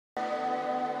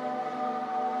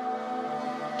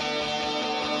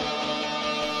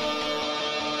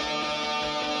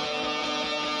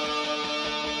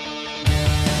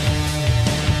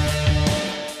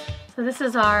So this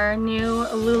is our new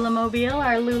LuLaMobile,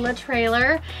 our Lula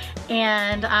trailer,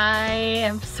 and I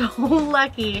am so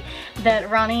lucky that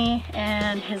Ronnie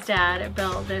and his dad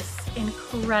built this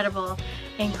incredible,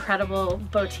 incredible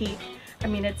boutique. I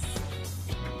mean, it's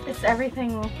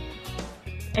everything.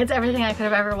 It's everything I could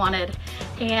have ever wanted,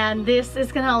 and this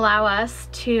is going to allow us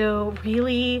to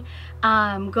really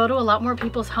go to a lot more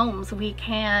people's homes. We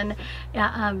can,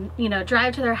 you know,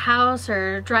 drive to their house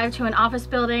or drive to an office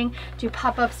building, do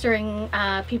pop-ups during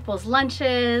people's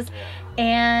lunches,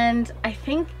 and I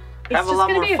think it's have a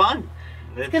lot more fun.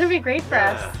 It's going to be great for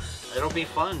us. It'll be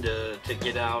fun to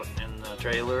get out in the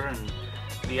trailer and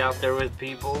be out there with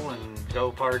people and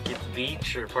go park at the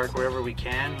beach or park wherever we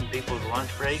can. People's lunch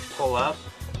breaks, pull up,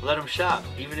 let them shop.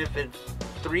 Even if it's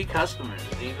 3 customers,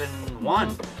 even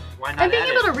 1. Why not? And being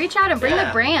able to reach out and bring the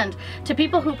brand to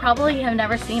people who probably have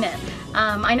never seen it.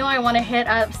 I know I want to hit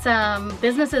up some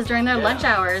businesses during their lunch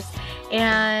hours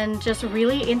and just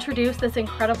really introduce this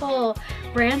incredible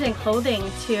brand and clothing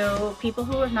to people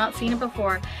who have not seen it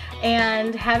before.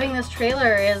 And having this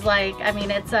trailer is like, I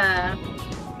mean, it's a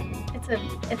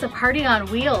party on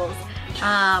wheels.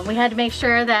 We had to make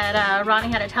sure that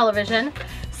Ronnie had a television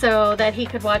so that he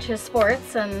could watch his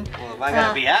sports. And well, if I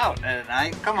gotta be out at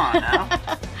night, come on now.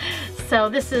 So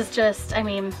this is just, I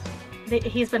mean,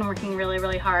 he's been working really,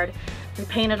 really hard. We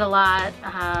painted a lot,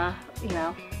 you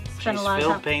know, spent a lot of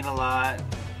time. Spilled paint a lot.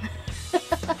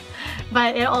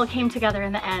 But it all came together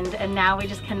in the end, and now we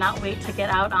just cannot wait to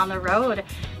get out on the road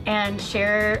and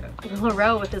share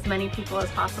LuLaRoe with as many people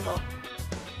as possible.